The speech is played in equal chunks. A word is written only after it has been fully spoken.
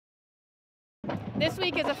This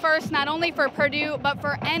week is a first not only for Purdue, but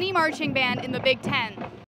for any marching band in the Big Ten.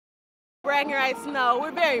 Bragging rights, no, we're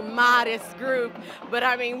a very modest group, but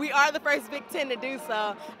I mean, we are the first Big Ten to do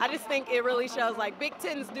so. I just think it really shows like Big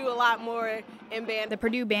Tens do a lot more in band. The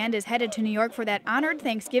Purdue band is headed to New York for that honored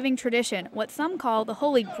Thanksgiving tradition, what some call the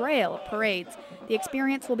holy grail of parades. The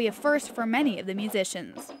experience will be a first for many of the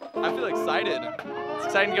musicians. I feel excited. It's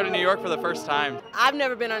exciting to go to New York for the first time. I've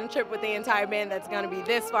never been on a trip with the entire band that's going to be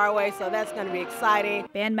this far away, so that's going to be exciting.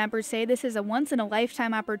 Band members say this is a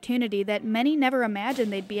once-in-a-lifetime opportunity that many never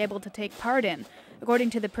imagined they'd be able to take part in. According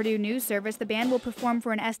to the Purdue News Service, the band will perform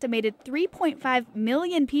for an estimated 3.5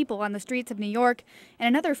 million people on the streets of New York, and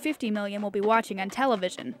another 50 million will be watching on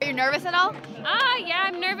television. Are you nervous at all? Yeah,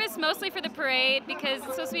 I'm nervous mostly for the parade because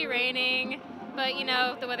it's supposed to be raining. But, you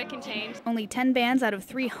know, the weather can change. Only 10 bands out of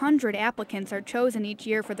 300 applicants are chosen each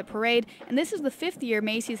year for the parade, and this is the 5th year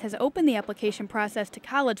Macy's has opened the application process to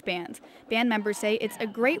college bands. Band members say it's a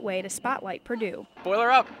great way to spotlight Purdue.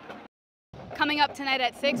 Boiler up! Coming up tonight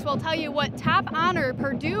at 6, we'll tell you what top honor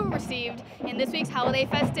Purdue received in this week's holiday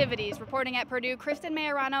festivities. Reporting at Purdue, Kristen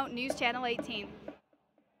Majorano, News Channel 18.